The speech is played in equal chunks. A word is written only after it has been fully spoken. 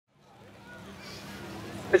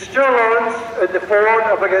It's Joe Lawrence in the Ford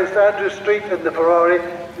up against Andrew Street in the Ferrari.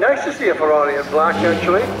 Nice to see a Ferrari in black,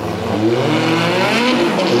 actually.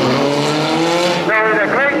 Now, in a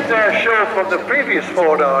great show from the previous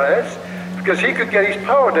Ford RS, because he could get his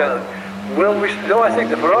power down. Well, no, I think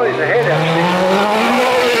the Ferrari's ahead, actually.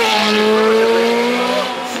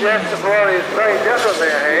 Yes, the Ferrari is very definitely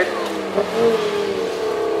ahead.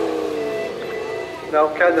 Now,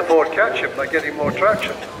 can the Ford catch him by getting more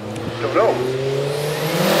traction? Don't know.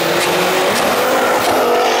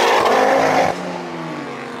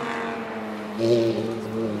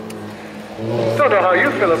 Don't know how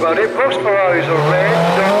you feel about it. Most Ferraris are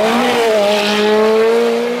red.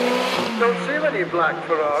 Don't see many black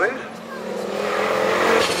Ferraris.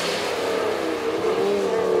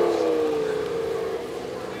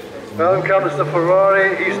 Now comes the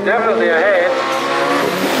Ferrari. He's definitely ahead.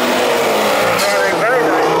 Very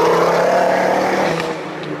nice.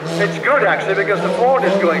 It's good actually because the Ford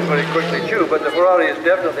is going very quickly too, but the Ferrari is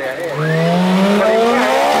definitely ahead.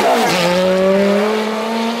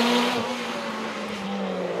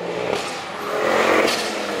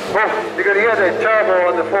 You're going to hear the turbo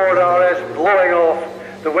on the Ford RS blowing off,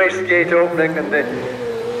 the wastegate opening and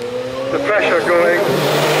the pressure going.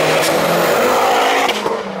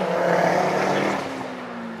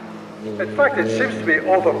 In fact, it seems to be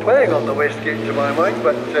overplaying on the wastegate to my mind,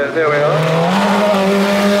 but there we are.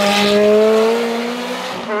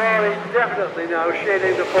 Ferrari definitely now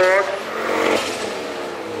shading the Ford.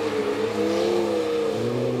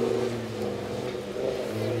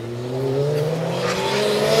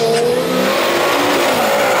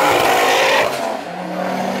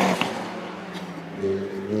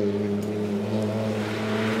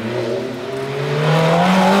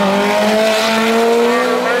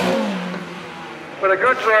 A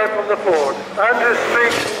good drive from the Ford. Andrew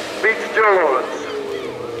Street beats Joe Lawrence.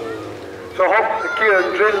 So I hope that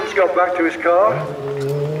Kieran Drillen's got back to his car.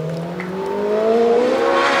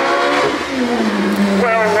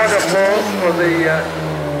 Well, one applause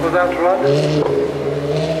for that run.